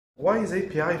Why is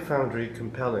API Foundry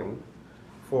compelling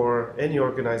for any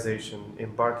organization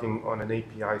embarking on an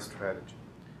API strategy?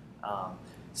 Um,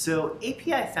 so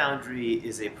API Foundry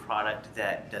is a product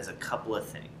that does a couple of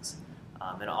things.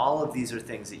 And all of these are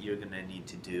things that you're going to need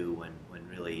to do when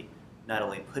really not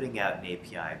only putting out an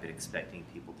API, but expecting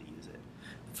people to use it.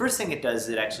 The first thing it does is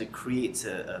it actually creates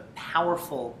a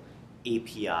powerful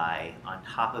API on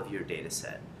top of your data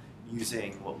set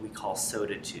using what we call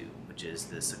SODA 2, which is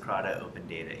the Socrata Open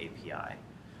Data API.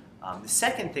 The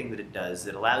second thing that it does is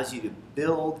it allows you to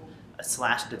build a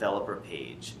 /developer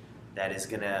page that is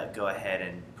going to go ahead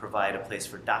and provide a place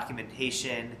for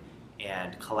documentation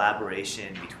and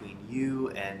collaboration between you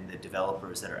and the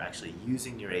developers that are actually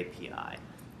using your API.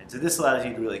 And so this allows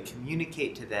you to really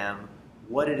communicate to them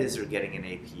what it is they're getting an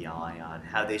API on,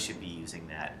 how they should be using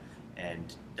that,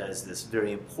 and does this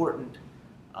very important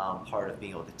part of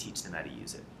being able to teach them how to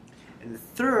use it. And the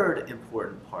third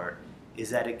important part is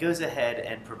that it goes ahead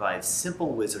and provides simple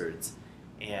wizards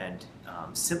and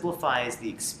simplifies the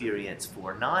experience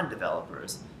for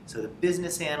non-developers. So the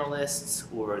business analysts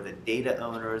or the data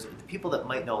owners or the people that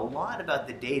might know a lot about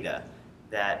the data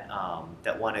that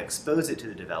want to expose it to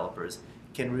the developers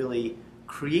can really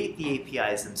create the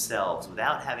APIs themselves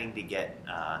without having to get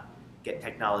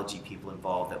technology people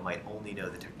involved that might only know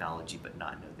the technology but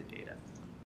not know the data.